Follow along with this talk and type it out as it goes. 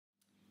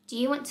Do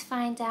you want to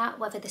find out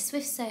whether the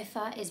Swift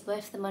sofa is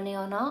worth the money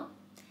or not?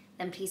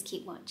 Then please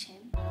keep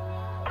watching.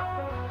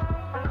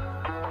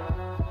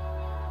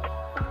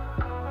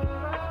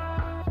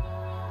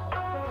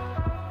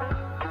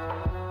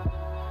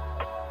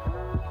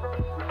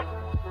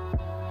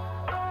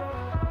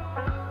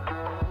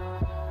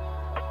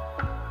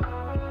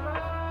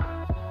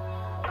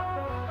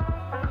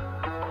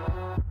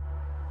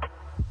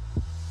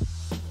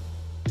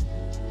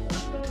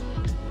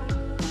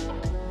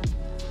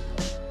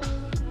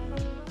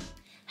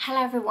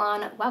 Hello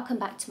everyone, welcome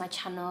back to my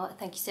channel.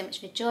 Thank you so much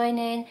for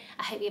joining.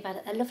 I hope you've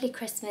had a lovely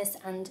Christmas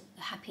and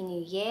a happy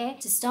new year.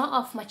 To start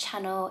off my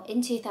channel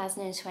in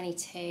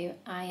 2022,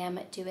 I am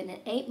doing an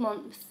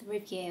 8-month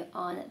review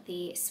on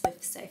the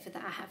Swift sofa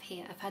that I have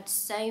here. I've had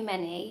so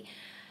many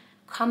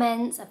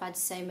comments, I've had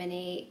so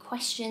many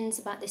questions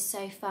about this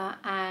sofa,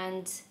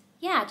 and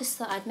yeah, I just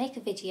thought I'd make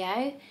a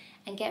video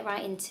and get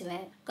right into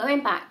it.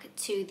 Going back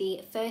to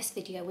the first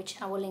video,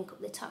 which I will link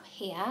up the top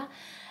here,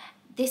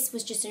 this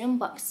was just an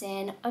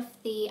unboxing of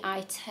the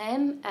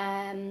item.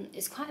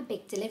 It's quite a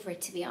big delivery,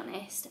 to be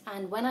honest,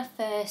 and when I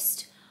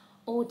first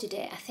ordered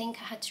it, I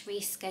think I had to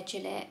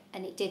reschedule it,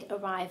 and it did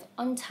arrive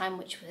on time,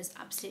 which was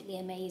absolutely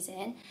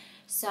amazing.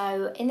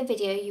 So in the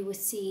video you will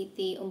see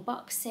the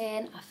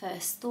unboxing, our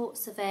first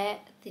thoughts of it,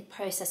 the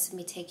process of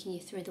me taking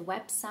you through the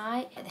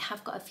website. They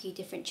have got a few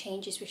different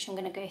changes which I'm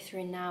going to go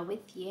through now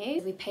with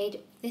you. We paid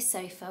this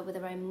sofa with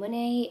our own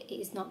money. It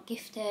is not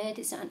gifted,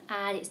 it's not an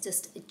ad, it's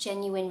just a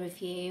genuine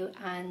review,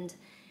 and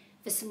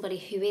for somebody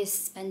who is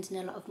spending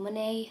a lot of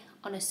money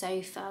on a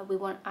sofa,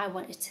 I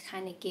wanted to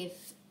kind of give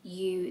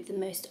you the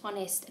most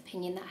honest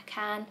opinion that I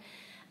can,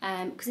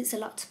 because it's a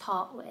lot to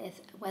part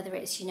with, whether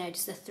it's, you know,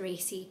 just a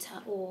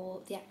 3-seater or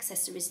the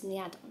accessories and the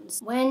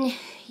add-ons. When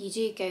you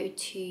do go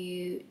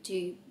to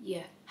do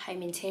your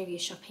home interior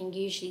shopping,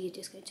 usually you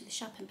just go to the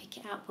shop and pick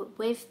it out, but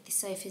with the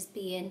sofas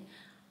being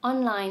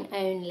online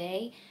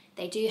only,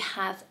 they do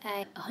have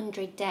a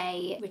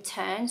 100-day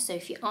return, so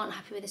if you aren't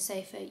happy with the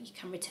sofa, you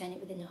can return it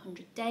within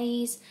 100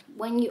 days.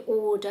 When you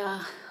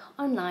order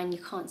online, you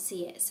can't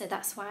see it, so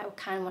that's why I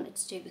kind of wanted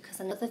to do it,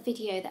 because another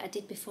video that I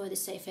did before the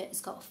sofa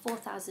has got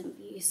 4,000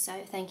 views, so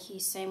thank you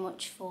so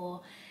much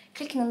for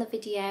clicking on the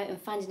video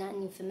and finding out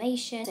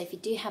information. So if you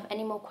do have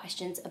any more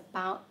questions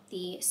about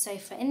the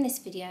sofa in this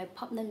video,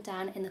 pop them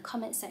down in the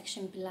comment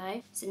section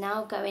below. So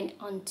now going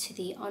on to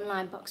the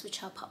online box,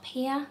 which I'll pop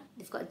here.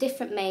 They've got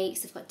different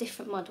makes, they've got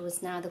different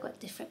models now, they've got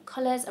different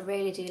colours. I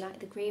really do like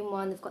the green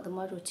one. They've got the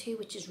Model 2,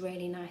 which is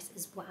really nice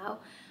as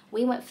well.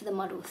 We went for the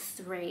Model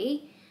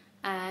 3.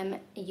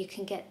 You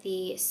can get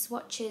the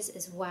swatches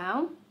as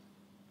well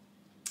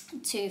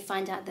to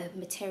find out the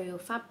material,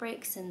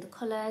 fabrics and the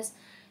colours.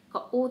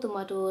 Got all the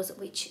models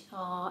which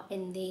are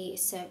in the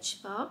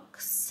search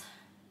box.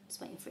 Just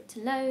waiting for it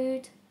to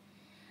load.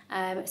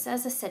 So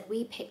as I said,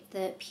 we picked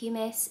the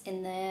Pumice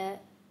in the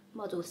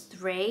Model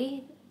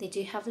 3. They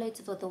do have loads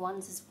of other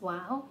ones as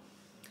well.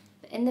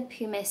 But in the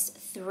Pumice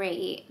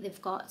 3,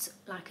 they've got,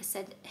 like I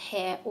said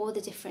here, all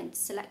the different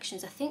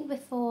selections. I think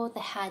before they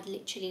had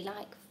literally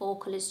like 4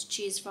 colours to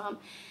choose from.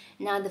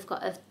 Now they've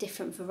got a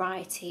different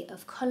variety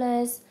of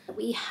colours.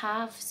 We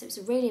have, so it's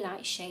a really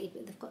light shade,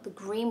 but they've got the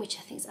green, which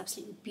I think is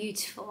absolutely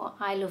beautiful.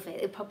 I love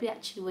it. It probably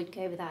actually would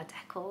go with our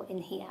decor in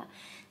here.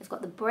 They've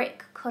got the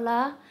brick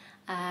colour,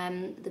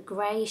 the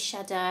grey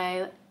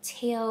shadow,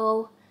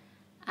 teal,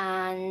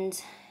 and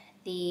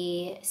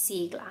the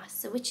sea glass,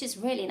 so which is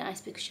really nice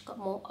because you've got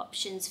more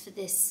options for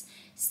this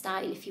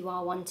style if you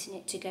are wanting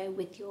it to go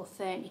with your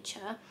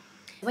furniture.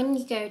 When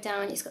you go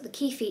down, it's got the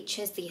key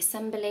features, the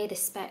assembly, the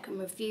spec and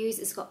reviews.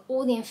 It's got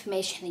all the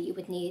information that you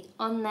would need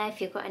on there. If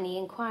you've got any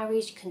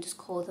inquiries, you can just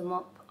call them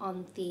up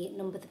on the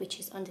number which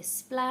is on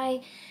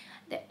display.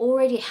 They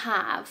already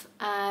have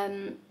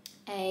a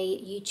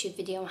YouTube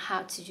video on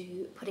how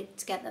to put it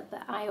together,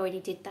 but I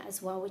already did that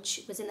as well,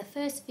 which was in the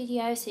first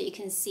video, so you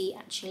can see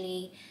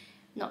actually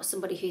not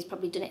somebody who's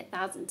probably done it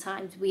 1,000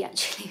 times. We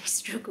actually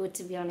struggled,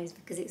 to be honest,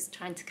 because it's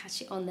trying to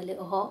catch it on the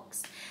little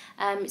hooks.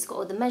 It's got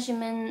all the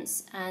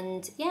measurements,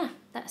 and yeah,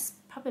 that's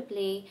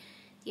probably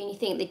the only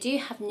thing. They do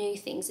have new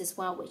things as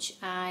well, which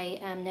I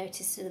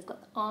noticed. So they've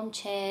got the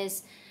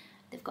armchairs,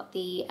 they've got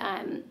the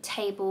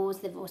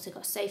tables, they've also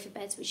got sofa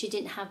beds, which you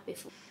didn't have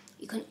before.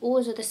 You can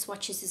order the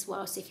swatches as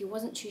well, so if you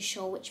wasn't too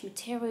sure which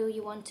material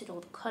you wanted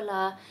or the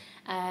colour,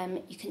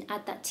 you can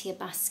add that to your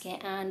basket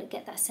and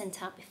get that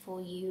sent out before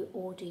you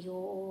order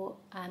your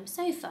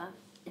sofa.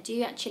 I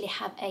do actually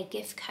have a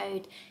gift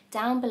code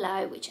down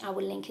below, which I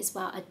will link as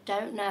well. I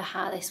don't know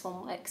how this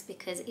one works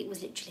because it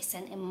was literally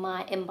sent in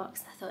my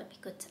inbox. I thought it'd be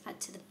good to add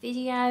to the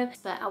video,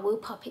 but I will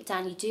pop it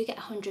down. You do get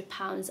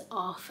 £100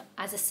 off.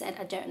 As I said,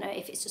 I don't know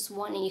if it's just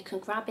one and you can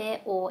grab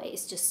it, or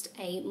it's just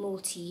a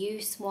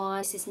multi-use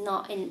one. This is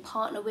not in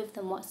partner with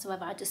them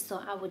whatsoever. I just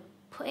thought I would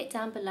put it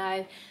down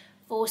below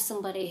for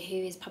somebody who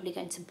is probably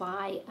going to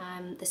buy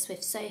the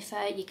Swift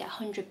sofa. You get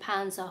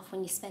 £100 off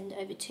when you spend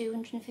over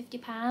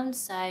 £250.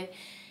 So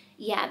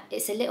yeah,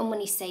 it's a little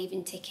money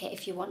saving ticket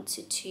if you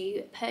wanted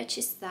to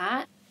purchase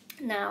that.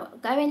 Now,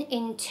 going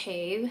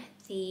into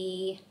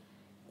the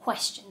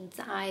questions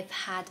that I've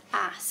had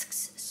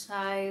asked.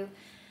 So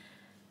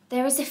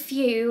there is a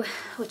few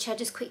which I'll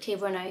just quickly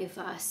run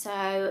over.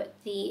 So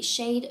the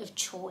shade of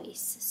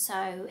choice.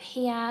 So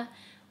here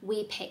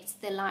we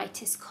picked the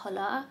lightest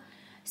colour,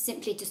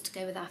 simply just to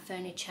go with our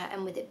furniture,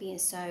 and with it being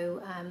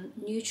so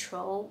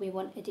neutral, we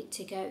wanted it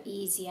to go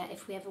easier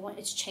if we ever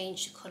wanted to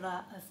change the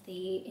colour of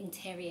the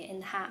interior in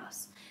the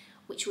house,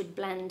 which would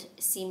blend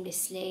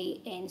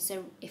seamlessly in.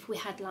 So if we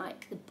had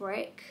like the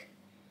brick,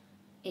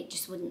 it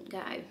just wouldn't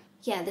go.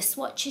 Yeah, the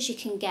swatches you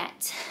can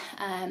get,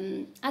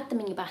 add them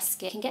in your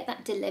basket. You can get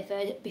that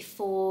delivered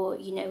before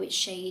you know which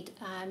shade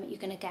you're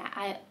going to get.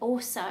 I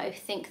also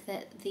think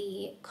that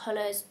the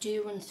colours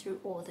do run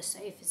through all the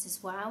sofas as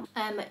well.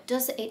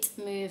 Does it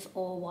move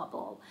or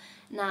wobble?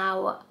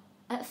 Now,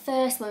 at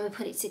first when we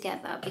put it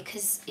together,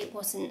 because it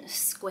wasn't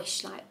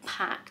squished, like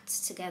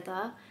packed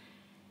together,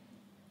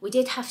 we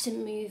did have to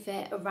move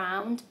it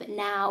around, but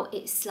now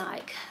it's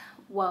like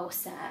well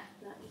set.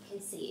 Like you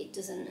can see, it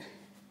doesn't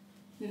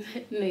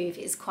move,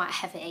 it's quite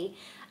heavy.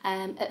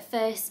 At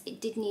first it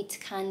did need to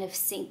kind of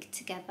sink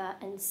together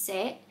and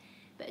sit,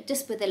 but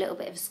just with a little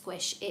bit of a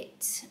squish,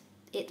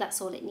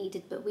 that's all it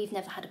needed. But we've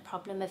never had a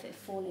problem of it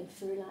falling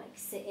through, like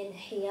sitting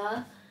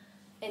here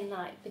in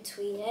like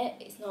between it.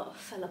 It's not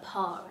fell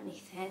apart or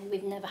anything.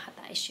 We've never had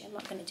that issue. I'm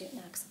not going to do it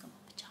now because I've got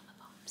my pyjama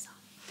bottoms on.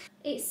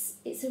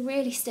 It's a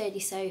really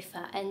sturdy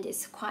sofa, and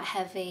it's quite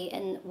heavy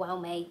and well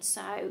made,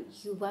 so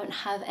you won't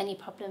have any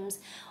problems.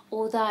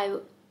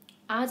 Although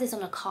ours is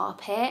on a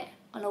carpet,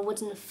 on a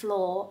wooden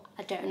floor,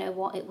 I don't know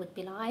what it would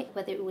be like,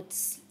 whether it would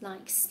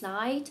like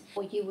slide,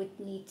 or you would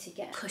need to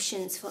get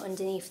cushions for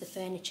underneath the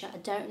furniture. I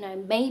don't know.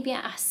 Maybe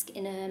ask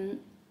in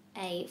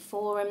a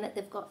forum that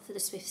they've got for the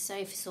Swift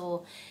sofas,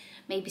 or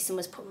maybe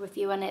someone's put a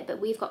review on it, but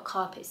we've got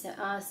carpets, so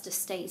ours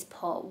just stays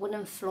put.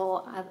 Wooden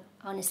floor, I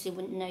honestly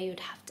wouldn't know. You'd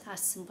have to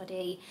ask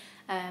somebody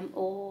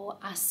or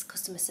ask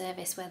customer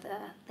service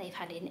whether they've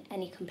had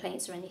any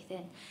complaints or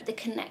anything. The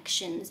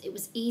connections, it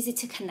was easy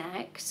to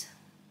connect.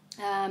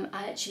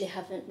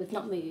 We've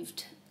not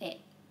moved it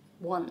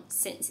once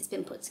since it's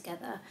been put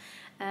together.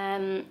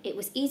 It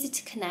was easy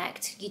to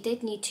connect. You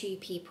did need two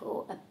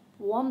people.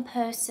 One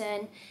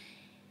person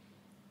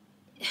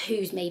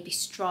who's maybe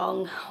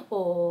strong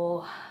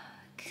or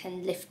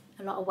can lift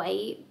a lot of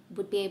weight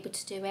would be able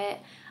to do it.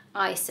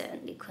 I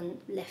certainly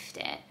couldn't lift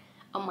it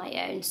on my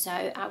own, so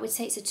I would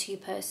say it's a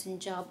two-person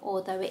job,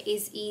 although it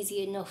is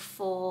easy enough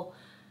for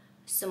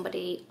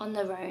somebody on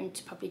their own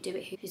to probably do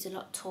it who's a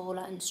lot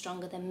taller and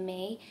stronger than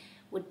me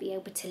would be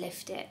able to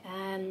lift it.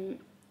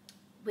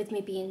 With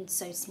me being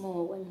so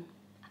small and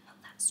I'm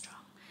not that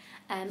strong,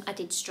 I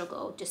did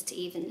struggle just to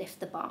even lift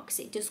the box.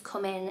 It does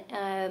come in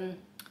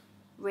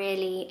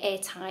really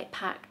airtight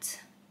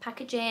packed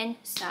packaging,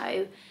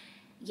 so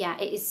yeah,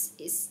 it's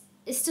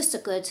just a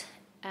good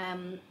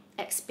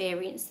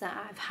experience that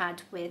I've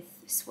had with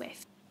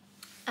Swift.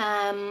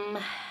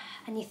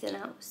 Anything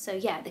else? So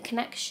yeah, the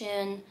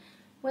connection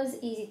was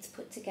easy to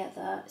put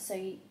together.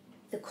 So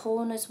the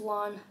corners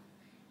one,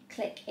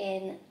 click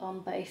in on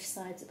both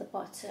sides at the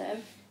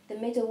bottom. The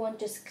middle one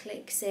just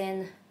clicks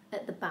in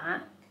at the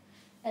back,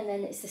 and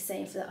then it's the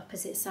same for the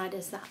opposite side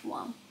as that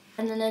one.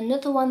 And then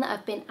another one that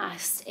I've been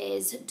asked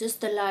is, does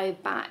the low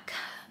back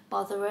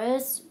bother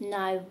us?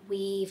 No,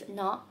 we've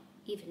not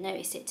even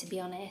noticed it, to be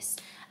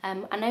honest.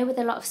 I know with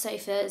a lot of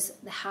sofas,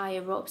 they're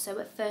higher up, so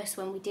at first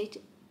when we did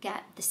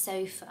get the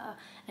sofa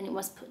and it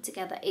was put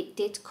together, it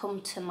did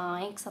come to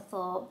mind, because I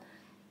thought,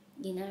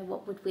 you know,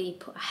 what would we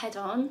put a head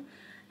on?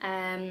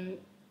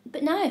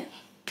 But no,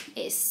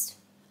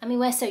 I mean,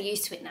 we're so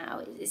used to it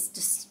now, it's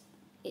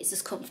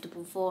just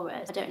comfortable for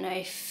us. I don't know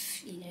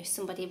if, you know,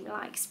 somebody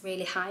likes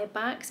really high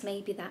backs,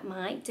 maybe that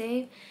might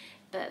do,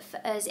 but for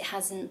us it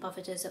hasn't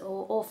bothered us at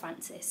all, or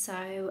Francis.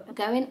 So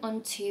going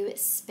on to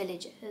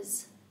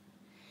spillages.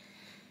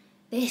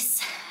 This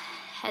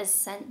has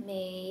sent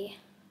me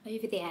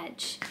over the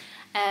edge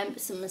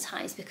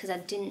sometimes, because I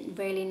didn't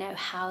really know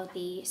how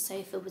the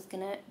sofa was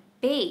gonna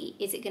be.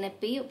 Is it going to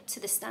be up to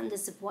the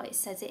standards of what it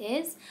says it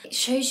is? It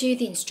shows you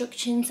the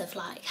instructions of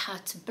like how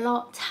to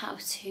blot, how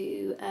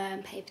to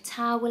paper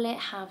towel it,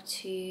 how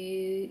to,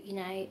 you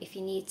know, if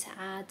you need to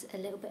add a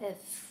little bit of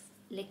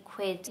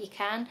liquid, you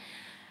can.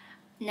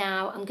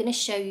 Now I'm going to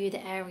show you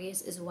the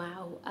areas as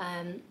well.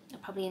 I'll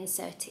probably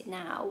insert it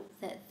now,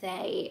 that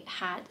they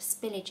had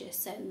spillages.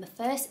 So the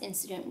first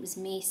incident was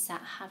me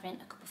sat having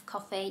a cup of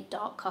coffee,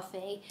 dark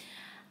coffee,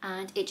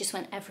 and it just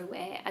went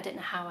everywhere. I don't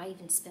know how I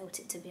even spilt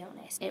it, to be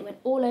honest. It went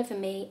all over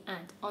me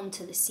and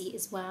onto the seat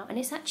as well, and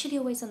it's actually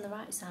always on the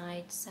right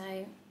side,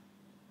 so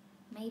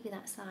maybe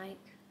that's like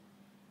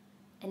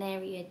an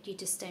area you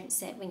just don't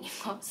sit when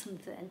you've got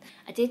something.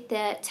 I did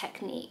the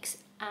techniques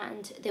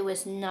and there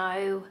was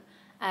none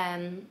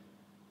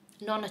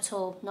at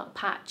all, not a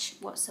patch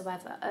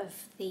whatsoever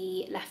of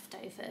the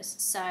leftovers,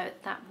 so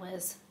that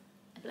was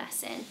a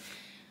blessing.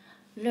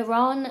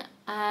 Laurent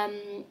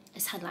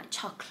has had like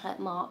chocolate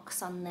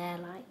marks on there,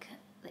 like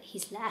that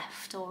he's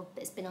left, or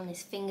it's been on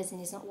his fingers and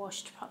he's not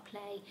washed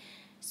properly,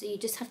 so you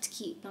just have to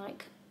keep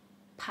like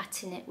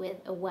patting it with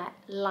a wet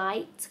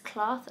light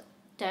cloth.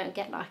 don't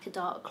get like a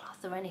dark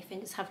cloth or anything,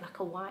 just have like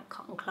a white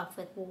cotton cloth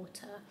with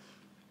water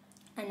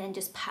and then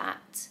just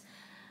pat.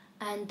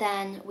 And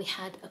then we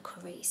had a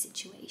curry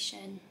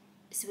situation.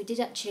 So we did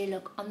actually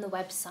look on the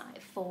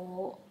website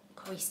for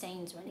curry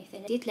stains or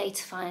anything. I did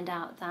later find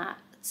out that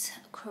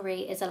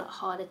curry is a lot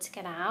harder to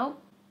get out.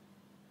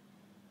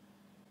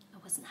 I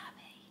wasn't happy.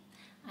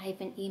 I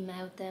even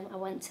emailed them. I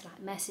went to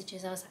like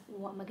messages. I was like,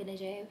 what am I gonna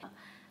do?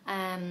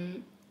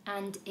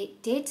 And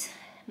it did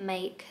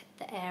make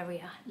the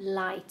area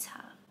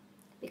lighter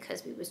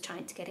because we was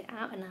trying to get it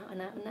out and out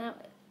and out and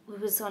out. We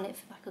was on it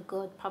for like a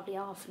good probably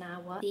half an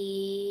hour.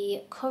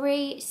 The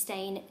curry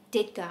stain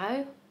did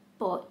go,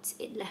 but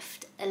it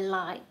left a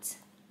light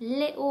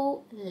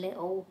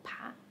little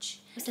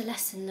patch. It was a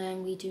lesson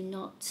learned. We do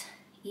not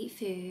eat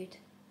food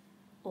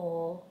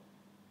or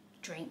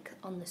drink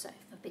on the sofa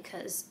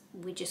because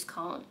we just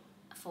can't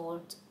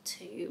afford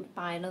to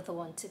buy another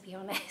one, to be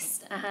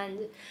honest. And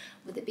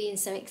with it being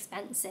so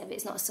expensive,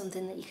 it's not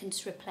something that you can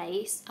just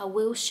replace. I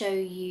will show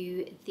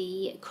you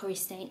the curry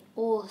stain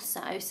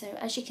also. So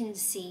as you can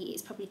see,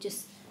 it's probably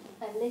just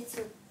a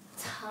little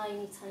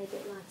tiny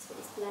bit lighter, but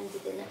it's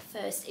blended in. At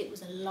first it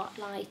was a lot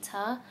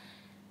lighter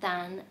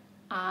than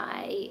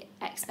I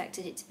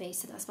expected it to be,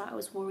 so that's why I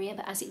was worrying.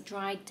 But as it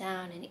dried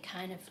down and it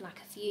kind of like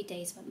a few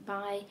days went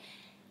by,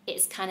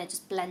 it's kind of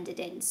just blended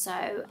in.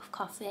 So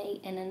coffee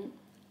and then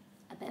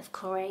a bit of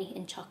curry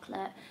and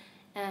chocolate,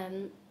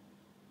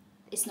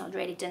 it's not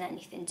really done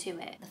anything to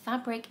it. The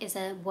fabric is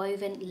a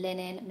woven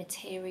linen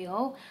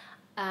material.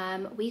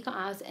 We got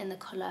ours in the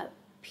colour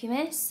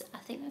pumice, I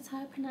think that's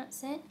how I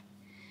pronounce it.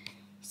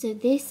 So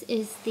this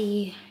is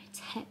the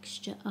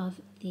texture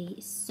of the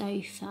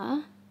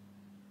sofa.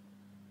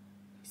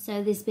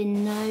 So there's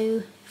been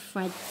no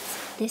threads.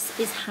 This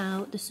is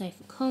how the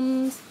sofa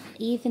comes.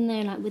 Even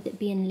though like with it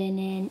being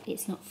linen,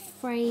 it's not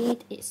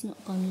frayed, it's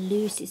not gone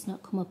loose, it's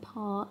not come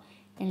apart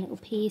in little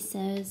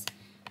pieces.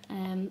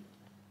 And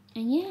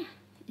yeah,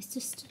 it's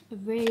just a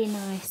really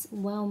nice,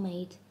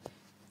 well-made,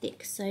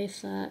 thick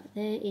sofa.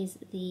 There is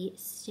the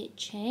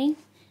stitching.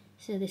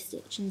 So the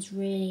stitching's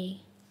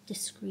really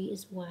discreet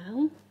as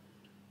well.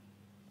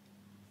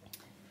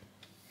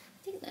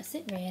 I think that's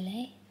it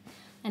really.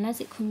 And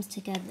as it comes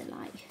together,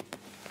 like,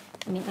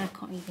 I mean, I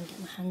can't even get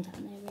my hand out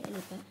there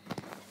really,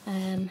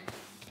 but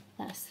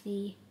that's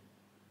the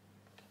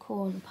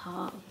corner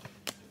part.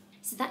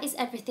 So that is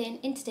everything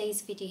in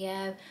today's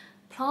video.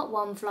 Part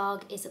 1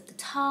 vlog is up the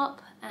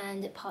top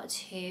and part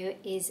 2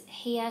 is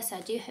here. So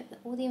I do hope that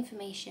all the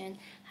information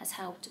has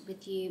helped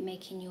with you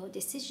making your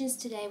decisions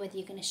today, whether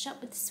you're going to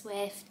shop with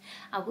Swift.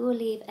 I will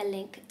leave a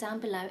link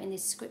down below in the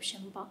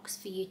description box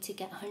for you to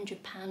get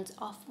 £100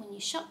 off when you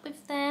shop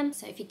with them.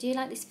 So if you do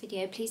like this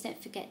video, please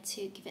don't forget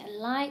to give it a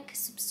like,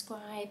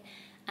 subscribe,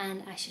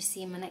 and I shall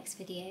see you in my next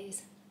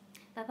videos.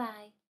 Bye bye.